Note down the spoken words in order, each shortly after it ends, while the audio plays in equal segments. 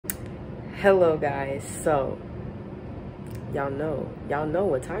Hello guys, so y'all know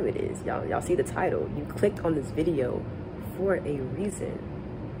what time it is. Y'all see the title. You clicked on this video for a reason.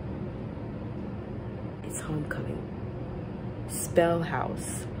 It's homecoming. Spell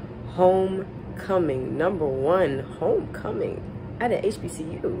House. Homecoming. #1 homecoming at an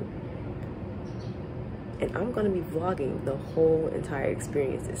HBCU. And I'm gonna be vlogging the whole entire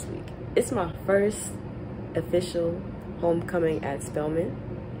experience this week. It's my first official homecoming at Spelman.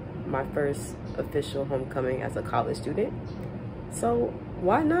 My first official homecoming as a college student. So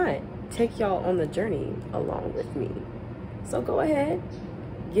why not take y'all on the journey along with me? So go ahead,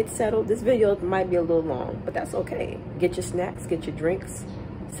 get settled. This video might be a little long, but that's okay. Get your snacks, get your drinks,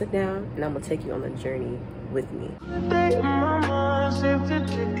 sit down, and I'm gonna take you on the journey with me.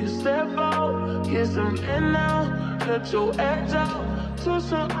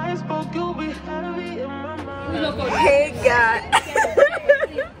 Hey guys.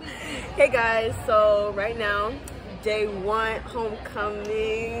 Hey guys, so right now, day 1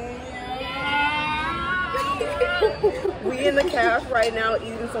 homecoming. We in the cafe right now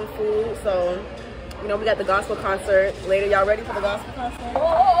eating some food. So, you know, we got the gospel concert later. Y'all ready for the gospel concert?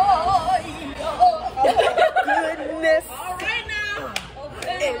 Goodness. All right now.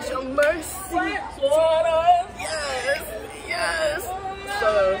 It's your mercy. Yes.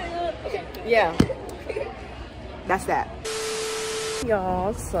 So, yeah. That's that.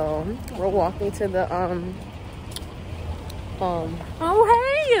 Y'all, so we're walking to the oh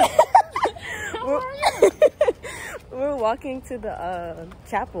hey. We're walking to the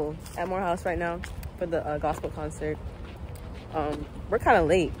chapel at Morehouse right now for the gospel concert. We're kind of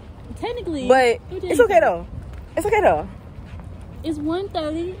late technically, but it's okay though. It's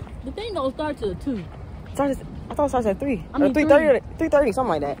 1:30. The thing don't start till 2. I thought it starts at 3. I mean 3:30, 3:30, something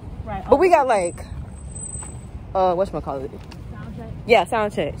like that. Right. But we got like whatchamacallit? Yeah,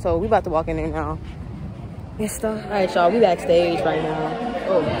 sound check. So we about to walk in there now. Yes, stuff. All right, y'all. We backstage right now.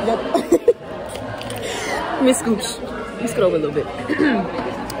 Oh, yep. Miss Scooch. Let me scoot over a little bit.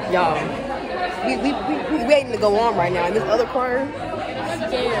 Y'all, we waiting to go on right now. In this other corner,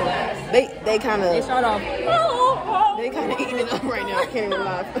 they kind of. They start off. They kind of eating it up right now. I can't even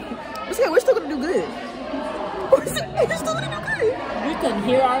lie. But yeah, we're still gonna do good. We're still gonna do good. We couldn't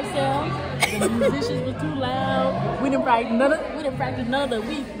hear ourselves. The musicians were too loud. We didn't practice none of the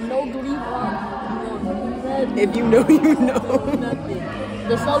week. No glee part. If you know, you know. Nothing.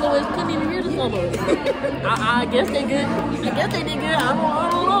 The soloists couldn't even hear the soloists. I guess they good. I guess they did good. I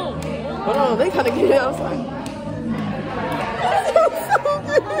don't know. Hold on, they kind of get it outside. So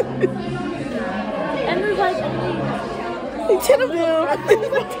good. And there's like 10 of them.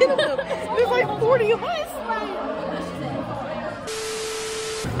 There's like 10 of them. There's like 40 of us.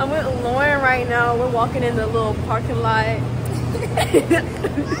 I'm with Lauren right now. We're walking in the little parking lot.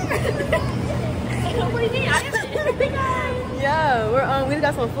 Yeah, we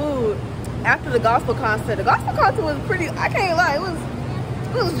got some food after the gospel concert. The gospel concert was pretty. I can't lie, it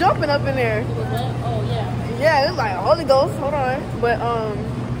was jumping up in there. Oh yeah. Yeah, it was like Holy Ghost. Hold on, but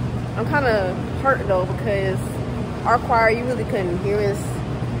I'm kind of hurt though because our choir, you really couldn't hear us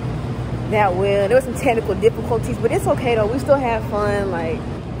that well. There was some technical difficulties, but it's okay though. We still had fun, like.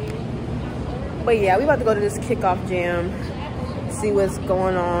 But yeah, we about to go to this kickoff jam, see what's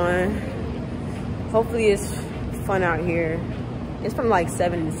going on. Hopefully it's fun out here. It's from like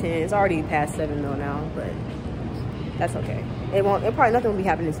 7 to 10. It's already past 7 though now, but that's okay. Probably nothing will be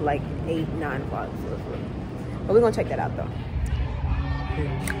happening until like 8, 9 o'clock. But we're gonna check that out though.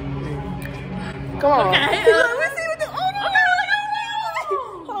 Come on. Okay. Let's see what the, oh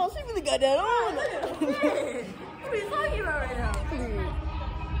no! Oh, she really got that on. What are you talking about right now?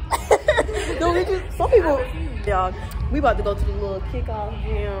 No, some people, y'all, we about to go to the little kickoff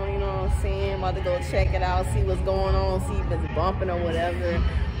gym, you know what I'm saying? About to go check it out, see what's going on, see if it's bumping or whatever.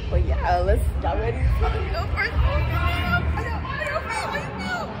 But yeah, y'all ready?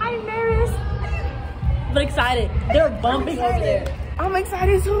 I'm nervous, but excited. They're bumping over there. I'm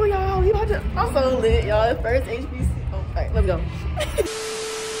excited too, y'all. I'm so lit, y'all. First HBC. Oh, all right, let's go.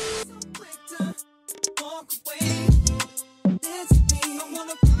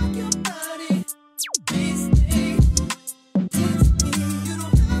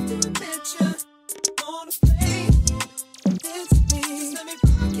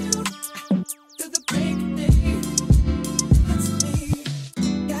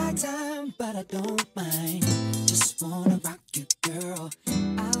 But I don't mind. Just wanna rock you, girl.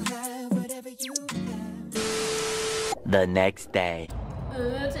 I'll have whatever you have. The next day.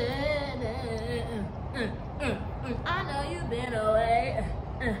 I know you've been away.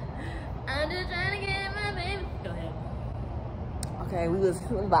 I'm just trying to get my baby. Go ahead. Okay, we was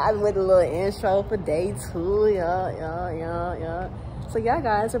vibing with a little intro for day 2. Yeah. So yeah,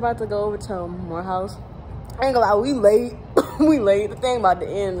 guys, we're about to go over to Morehouse. I ain't gonna lie, we late. We late. The thing about the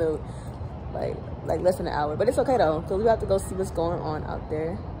end of like less than an hour, but it's okay though, because we have to go see what's going on out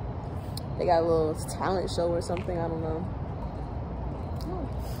there. They got a little talent show or something. I don't know.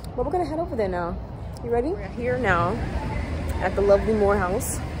 But we're gonna head over there now. You ready? We're here now at the lovely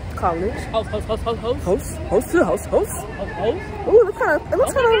Morehouse College. Host. Ooh, it looks kind of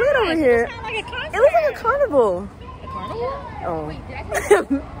lit over here. It looks like a carnival. A carnival? Oh. Wait, did I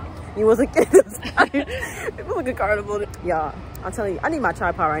You wasn't kidding. It was like a carnival. Y'all, I'm telling you, I need my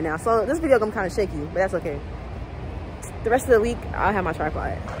tripod right now. So this video I'm kind of shaky, but that's okay. The rest of the week, I'll have my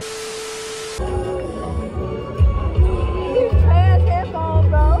tripod. These trash headphones,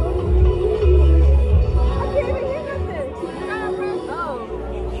 bro. I can't even hear nothing.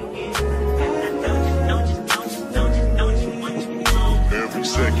 Every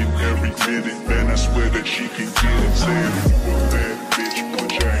second, every minute, man, I swear that she can get it. Saying, bad bitch,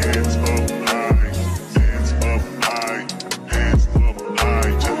 put your hands up high, hands up high, hands up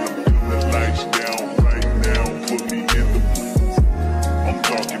high. Tell them turn the lights down right now, put me in the mood. I'm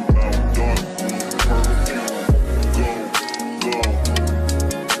talking about dark perfume. Go.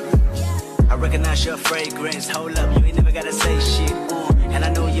 I recognize your fragrance. Hold up, you ain't never gotta say shit. And I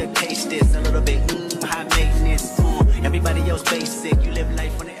know your taste is a little bit high maintenance. Everybody else basic. You live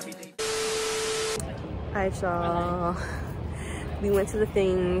life on the everyday. Alright, y'all. We went to the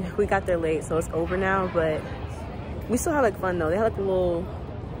thing. We got there late, so it's over now. But we still had like fun though. They had like a little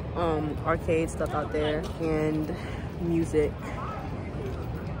arcade stuff out there and music.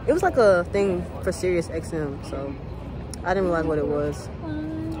 It was like a thing for Sirius XM, so I didn't realize what it was.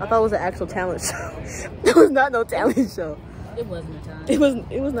 I thought it was an actual talent show. It was not no talent show. It wasn't a time.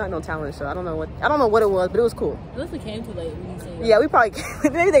 It was not no talent show. I don't know what it was, but it was cool. Unless we came too late when you said. Yeah, we probably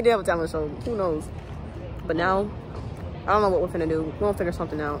maybe they did have a talent show. Who knows? But now I don't know what we're finna do. We're gonna figure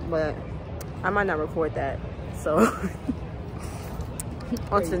something out, but I might not record that. So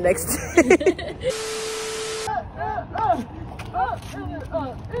on to the next day.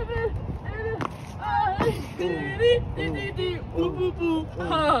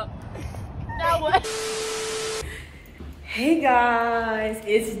 Now what? Hey guys,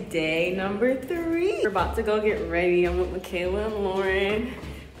 it's day number 3. We're about to go get ready. I'm with Michaela and Lauren.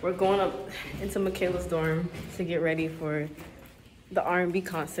 We're going up into Michaela's dorm to get ready for the R&B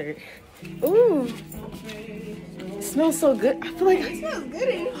concert. Ooh, it smells so good. I feel like it smells good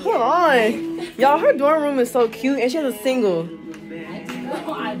in here. Hold on. Y'all, her dorm room is so cute and she has a single.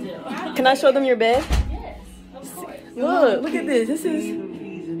 I do. Can I show them your bed? Yes, of course. Look at this.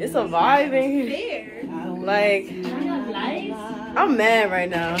 It's a vibe in here. Like, I'm mad right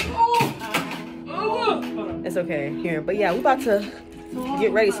now. It's okay. Here, but yeah, we about to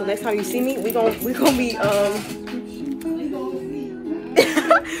get ready. So next time you see me, we gonna be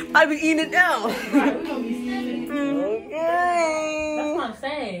I'll be eating it down. Okay. That's what I'm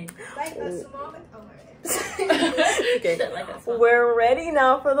saying. Okay. We're ready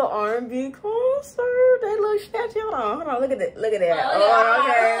now for the R&B concert. They look sketchy. Hold on. Look at that. Oh,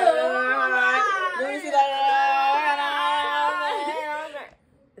 okay. Let me see that.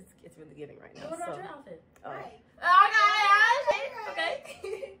 It's really giving right now. What about your outfit? Okay.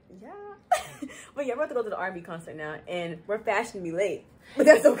 Yeah. But yeah, we're about to go to the R&B concert now, and we're fashionably late. But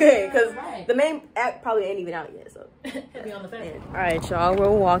that's okay, because the main act probably ain't even out yet. So It'll be on the fan. all right, y'all,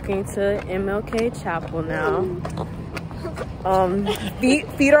 we're walking to MLK Chapel now.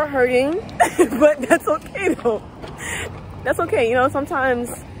 Feet are hurting, but that's okay though. That's okay, you know,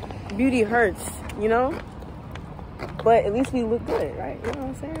 sometimes beauty hurts, you know, but at least we look good, right? You know what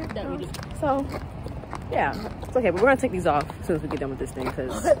I'm saying? That we do. So yeah, it's okay, but we're gonna take these off as soon as we get done with this thing,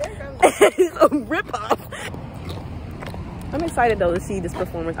 because it's a rip off. I'm excited though to see this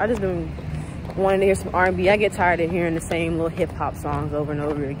performance. I just been wanting to hear some R&B. I get tired of hearing the same little hip hop songs over and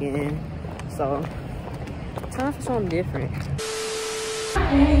over again. So, time for something different.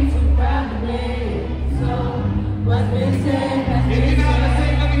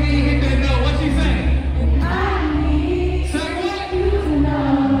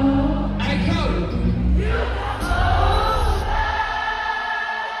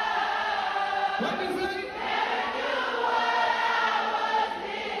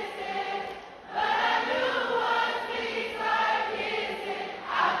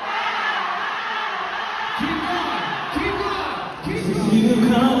 You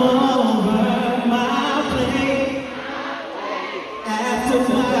come over my place after a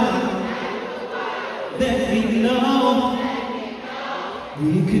while. Let me know.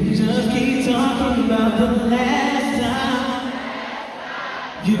 We could just keep talking about the last time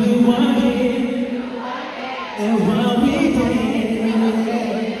You want it, and what we did.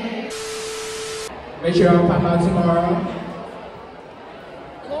 Make sure y'all pop out tomorrow.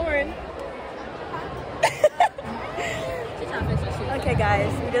 Lauren. Okay,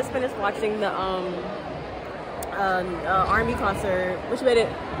 guys, we just finished watching the R&B concert. Which made it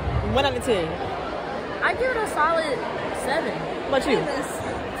 1 out of 10. I give it a solid 7. What about you?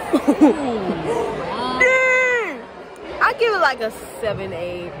 Dang! I give it like a 7,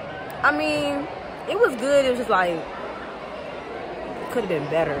 8. I mean, it was good. It was just like, it could have been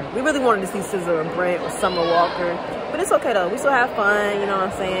better. We really wanted to see SZA or Brent or Summer Walker, but it's okay though. We still have fun, you know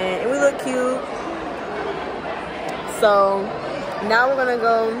what I'm saying? And we look cute. So now we're gonna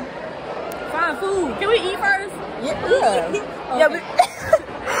go Find food. Can we eat first? Yeah. Yeah,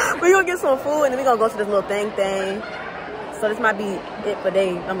 we're gonna get some food and then we're gonna go to this little thing. So this might be it for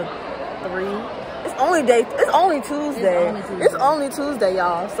day number 3. It's only Tuesday. It's only Tuesday,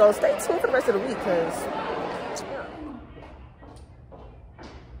 y'all. So stay tuned for the rest of the week, cause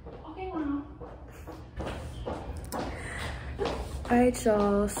alright,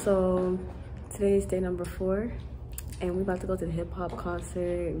 y'all. So today's day number 4. And we about to go to the hip hop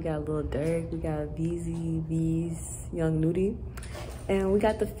concert. We got Lil Durk, we got BZ, B's, Young Nudie. And we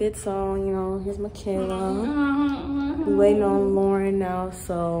got the fits on, you know, here's Michaela. We waiting on Lauren now,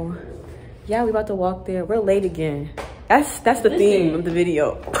 so yeah, we about to walk there. We're late again. That's the theme of the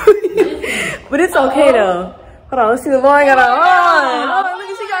video. But it's okay though. Hold on, let's see what Lauren got on. Hold on, look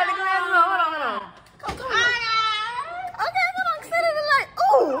at she got the glasses on. Hold on. Come. Okay, hold on, stand in the light.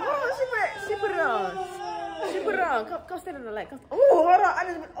 Oh, hold on, she put it on. Come stand in the light. Oh, hold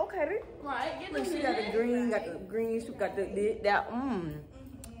on. Okay. Right. Look, she got the green, she got that.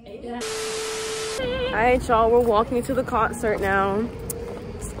 Alright, y'all, we're walking to the concert now.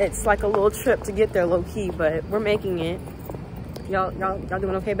 It's like a little trip to get there, low key, but we're making it. Y'all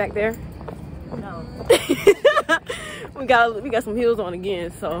doing okay back there? No. we got some heels on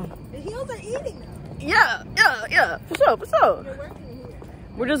again, so. The heels are eating though. Yeah, for sure. You're working here.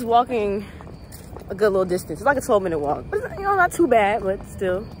 We're just walking a good little distance. It's like a 12-minute walk. But, you know, not too bad, but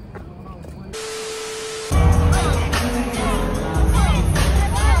still.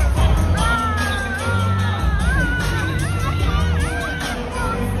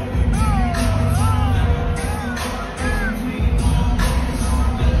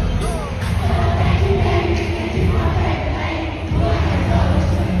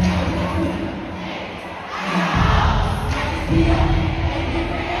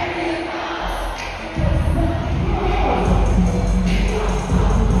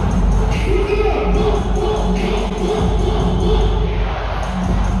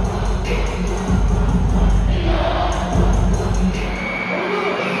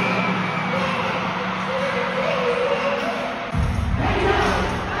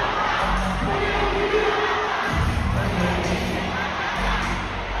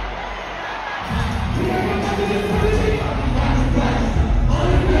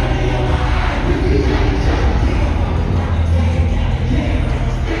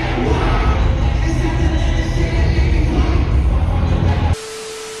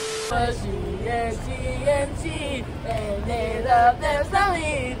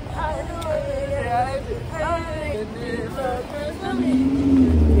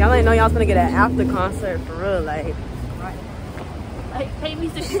 Y'all ain't know y'all was gonna get an after concert for real, like. Like, pay me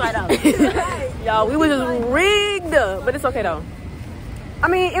 $65. Y'all, we was just rigged, but it's okay though. I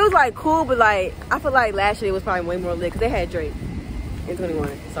mean, it was like cool, but like I feel like last year it was probably way more lit because they had Drake in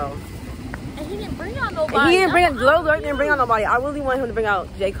 21. So. And he didn't bring out nobody. And he didn't bring out didn't bring out nobody. I really wanted him to bring out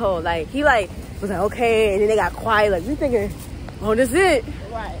J. Cole. Like he like was like okay, and then they got quiet. Like we thinking, oh, this it.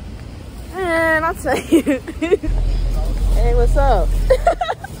 Right. Man, I'll tell you. Hey, what's up?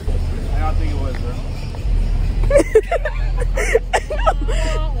 I don't think it was, bro.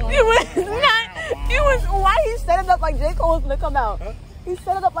 It was why he set it up like J. Cole was gonna come out. Huh? He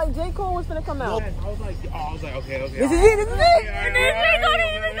set it up like J. Cole was gonna come out. I was like, okay. This is it. And then J. Cole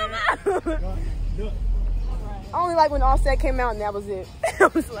didn't even come out. I only like when Offset came out and that was it. I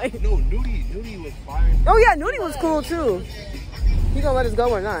was like, no, Nudie was fire. Oh yeah, Nudie was cool too. He gonna let us go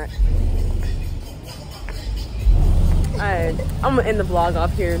or not? Alright, I'm gonna end the vlog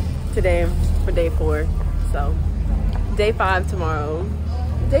off here today for day 4. So day 5 tomorrow.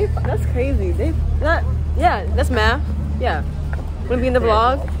 Day 5, that's crazy. Yeah, that's math. Yeah. Wanna be in the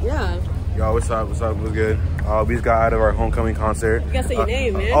vlog? Yeah. Yo, what's up? What's good? We just got out of our homecoming concert. You gotta say your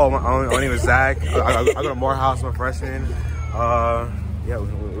name, man. Oh, my name is Zach. I go to Morehouse, I'm a freshman. Yeah,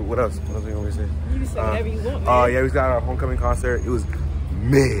 what else? What else are you want me to say? You can say whatever you want, man. Yeah, we just got our homecoming concert. It was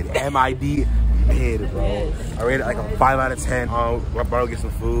mid. M-I-D. did, bro. Yes. I rated it like a 5 out of 10. We're about to get some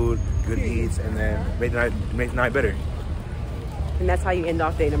food, good eats, and then make the night better. And that's how you end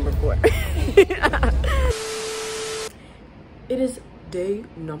off day number 4. It is day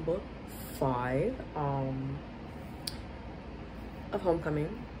number 5 of homecoming.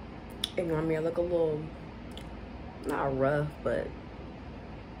 Ignore me, I look a little, not rough, but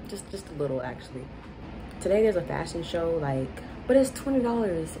just a little actually. Today there's a fashion show, like, but it's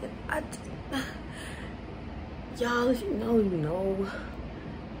 $20. Y'all, if you know,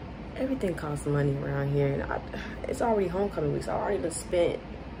 everything costs money around here, and it's already homecoming week, so I already just spent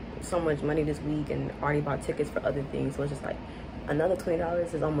so much money this week and already bought tickets for other things, so it's just like another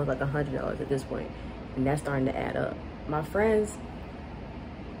 $20 is almost like $100 at this point, and that's starting to add up. My friends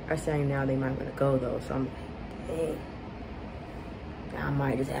are saying now they might want to go though, so I'm like, dang, I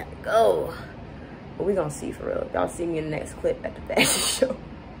might just have to go. But we gonna see for real. Y'all see me in the next clip at the fashion show.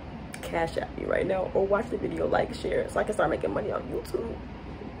 Cash at me right now, or watch the video, like, share, so I can start making money on YouTube.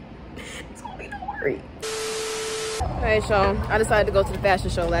 So don't worry. Alright, y'all, I decided to go to the fashion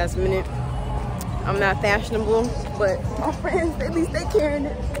show last minute. I'm not fashionable, but my friends, at least they carrying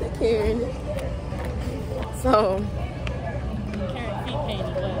it. They're carrying it. So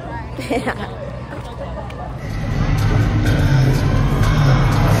yeah.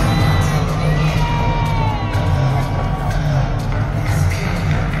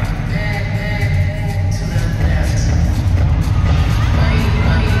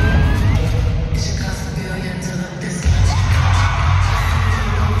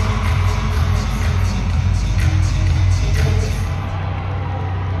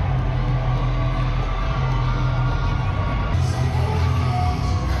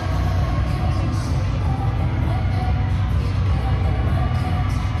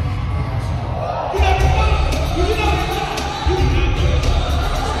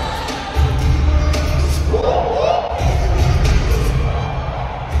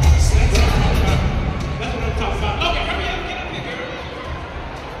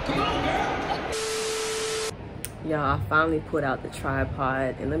 Y'all, I finally put out the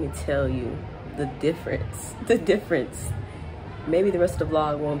tripod, and let me tell you the difference. Maybe the rest of the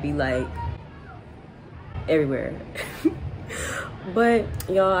vlog won't be like everywhere. But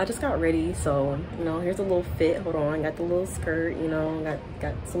y'all, I just got ready, so you know, here's a little fit. Hold on, got the little skirt, you know,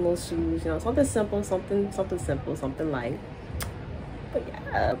 got some little shoes, you know, something simple, something simple, something light. But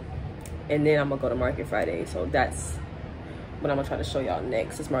yeah, and then I'm gonna go to Market Friday, so that's what I'm gonna try to show y'all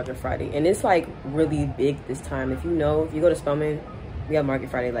next. Is Market Friday, and it's like really big this time. If you go to Spelman, we have Market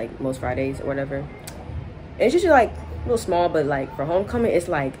Friday like most Fridays or whatever. And it's usually like a little small, but like for homecoming, it's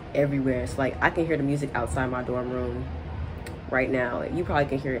like everywhere. It's like I can hear the music outside my dorm room right now. You probably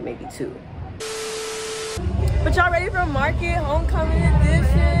can hear it maybe too. But y'all ready for Market Homecoming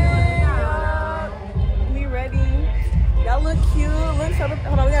Edition? We ready? Y'all look cute.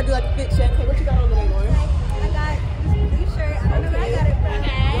 Hold on, we gotta do like a fit check. Hey, what you got on today, Lauren? I got this shirt. I don't know where I got it from.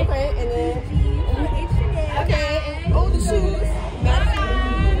 Okay, and then H&M. okay, and oh, the shoes.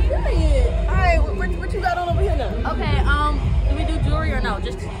 Period. All right, what you got on over here now? Okay, do we do jewelry or no?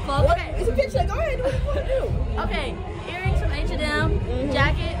 Just clothes? Okay, it's a picture. Go ahead, do what you want to do. Okay, earrings from H&M,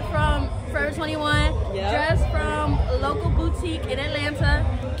 jacket from Forever 21, dress from a local boutique in Atlanta,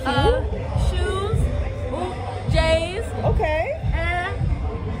 shoes, J's, okay,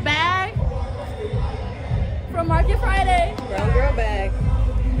 and bag from Market Friday. Brown girl bag.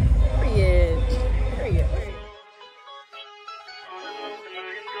 Period.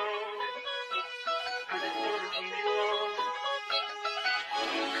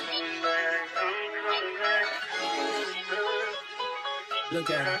 Look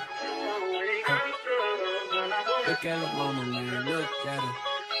at her. Look at her mama, man. Look at her.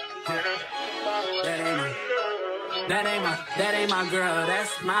 That ain't my girl.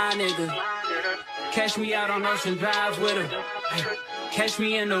 That's my nigga. Catch me out on Ocean Drive with her. Hey, catch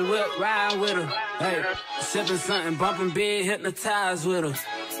me in the whip, ride with her. Hey, sipping something, bumping big, hypnotized with her.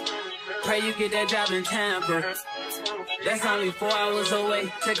 Pray you get that job in Tampa. That's only 4 hours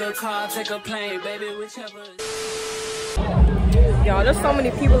away. Take a car, take a plane, baby, whichever. Y'all, there's so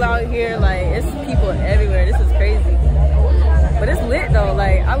many people out here. Like, it's people everywhere. This is crazy. But it's lit though.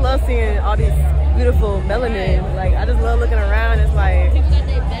 Like, I love seeing all these beautiful melanin. Like, I just love looking around. It's like, People got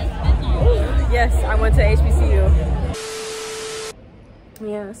their best fits on. yes, I went to HBCU.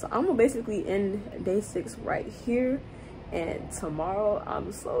 Yeah, so I'm gonna basically end day 6 right here. And tomorrow,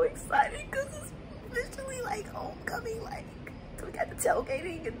 I'm so excited because it's literally like homecoming. Like, we got the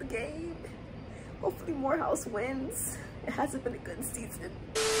tailgating and the game. Hopefully Morehouse wins. It hasn't been a good season.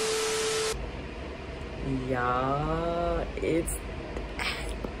 Y'all, it's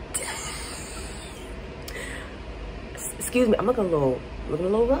excuse me, I'm looking a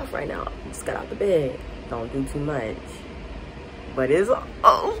little rough right now. Just got out the bed. Don't do too much. But it's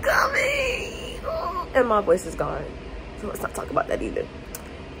homecoming. Oh, and my voice is gone. So let's not talk about that either.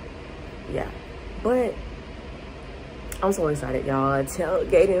 Yeah. But I'm so excited, y'all.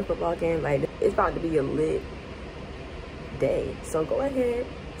 Tailgating football game, like, it's about to be a lit day. So go ahead,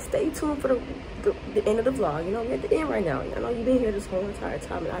 stay tuned for the end of the vlog. You know, we're at the end right now. I know you've been here this whole entire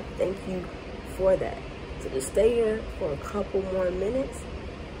time, and I thank you for that. So just stay here for a couple more minutes,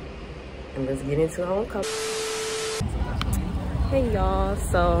 and let's get into homecoming. Hey y'all,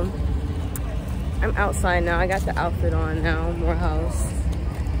 so I'm outside now. I got the outfit on now, Morehouse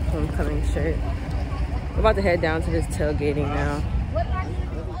homecoming shirt. We're about to head down to this tailgating now.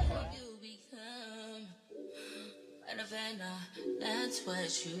 That's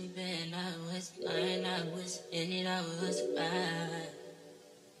what you've been. I was blind, I was in it, I was bad.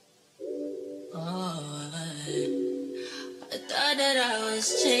 Oh, I thought that I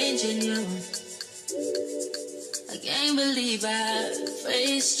was changing you. I can't believe I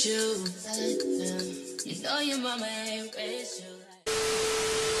faced you. You know your mama ain't raised you.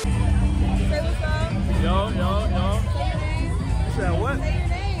 Yo. You said what? Say your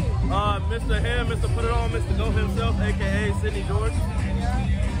name. Mr. Ham, Mr. Put It On, Mr. Go himself, aka Sydney George.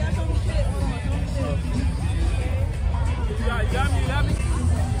 You got me.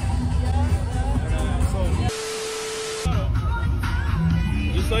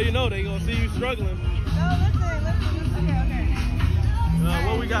 Just so you know, they gonna see you struggling. No, listen. Okay.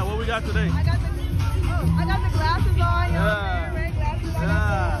 What we got today? I got the glasses on. Yeah. Red glasses.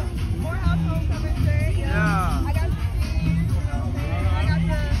 Yeah. Morehouse homecoming shirt. Yeah. I got the shoes.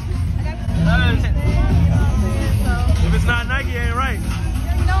 You know what I'm saying? So, If it's not Nike, it ain't right.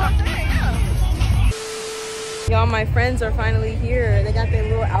 you know what I'm saying? Yeah. Y'all, my friends are finally here. They got their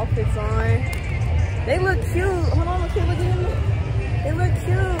little outfits on. They look cute. Hold on, look at them. They look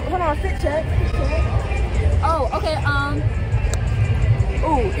cute. Hold on, fit check. Oh, okay.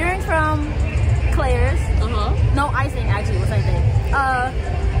 Ooh, earrings from Claire's. No icing, actually. What's that thing?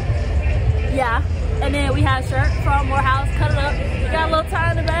 Yeah. And then we have shirt from Morehouse, cut it up. We got a little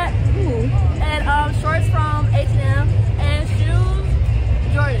tie in the back. Ooh. And shorts from H&M and shoes,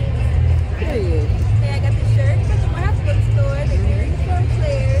 Jordan. Period. Hey, I got the shirt from the Morehouse bookstore, the earrings from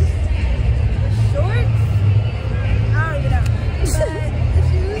Claire's, the shorts, I don't even know, but the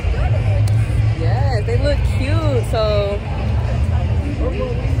shoes, Jordan. Yes, they look cute. So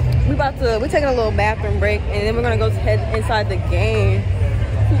we're taking a little bathroom break, and then we're gonna go head inside the game.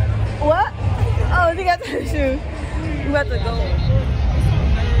 What? Oh, they got the shoes. We about to go.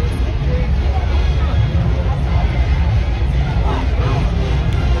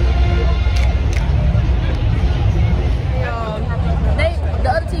 The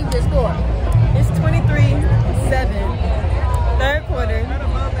other team just scored. It's 23-7. Third quarter.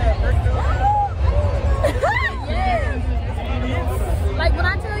 Yes. Like when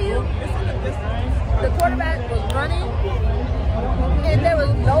I tell you, the quarterback was running and there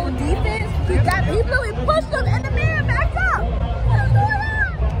was no defense, he literally pushed him and the man backed up. What's going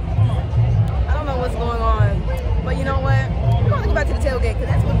on? I don't know what's going on, but you know what? We're gonna go back to the tailgate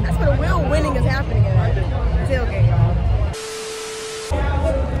because that's where the real winning is happening at. The tailgate, y'all.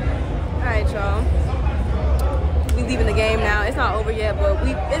 Alright, y'all. We leaving the game now. It's not over yet, but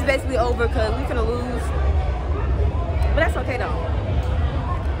it's basically over because we finna lose. But that's okay though.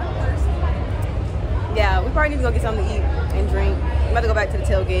 Yeah, we probably need to go get something to eat and drink. I'm about to go back to the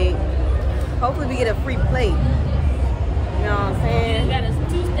tailgate. Hopefully we get a free plate. You know what I'm saying? Got a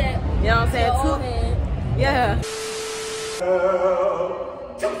two-step. You know what I'm saying? Yeah.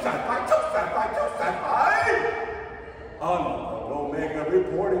 I'm Omega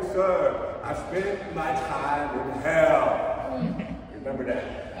reporting, sir. I spent my time in hell. Remember that.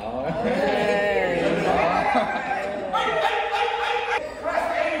 Crash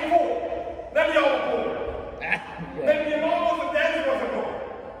 84. Let me overboard. Let me almost a daddy wasn't born.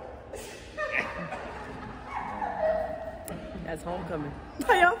 That's homecoming.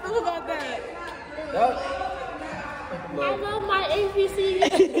 How y'all feel about that? I love my HBCU.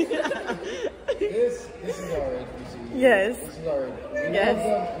 This is our HBCU. Yes. This is our Yes.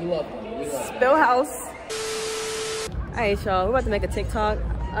 We love them. We love them. Spellhouse. Alright, y'all. We're about to make a TikTok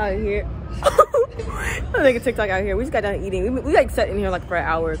out here. We're gonna make a TikTok out here. We just got done eating. We like sat in here like for an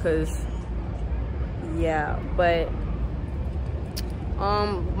hour because yeah, but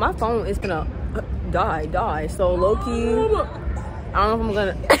my phone is gonna die. So low key, I don't know if I'm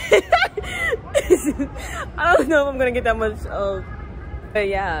gonna I don't know if I'm gonna get that much of, but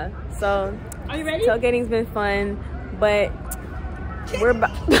yeah. So Are you ready? tailgating's been fun, but we're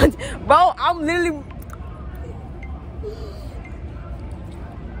about bro, I'm literally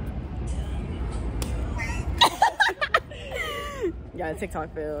Yeah,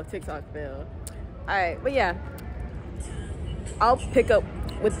 TikTok fail. TikTok fail. All right, but yeah, I'll pick up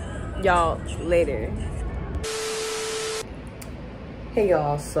with y'all later. Hey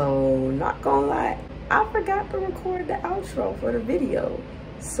y'all, so not gonna lie, I forgot to record the outro for the video.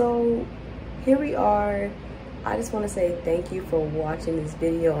 So here we are. I just want to say thank you for watching this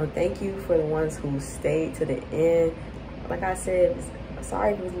video, and thank you for the ones who stayed to the end. Like I said,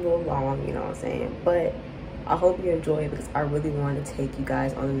 sorry if it was a little long, you know what I'm saying, but I hope you enjoy it because I really wanted to take you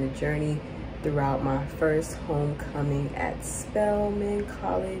guys on the journey throughout my first homecoming at Spelman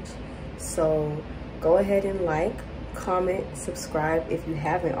College. So go ahead and like, comment, subscribe if you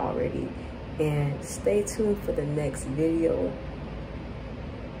haven't already, and stay tuned for the next video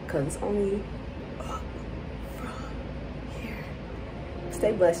because it's only up from here.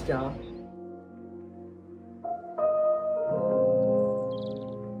 Stay blessed, y'all.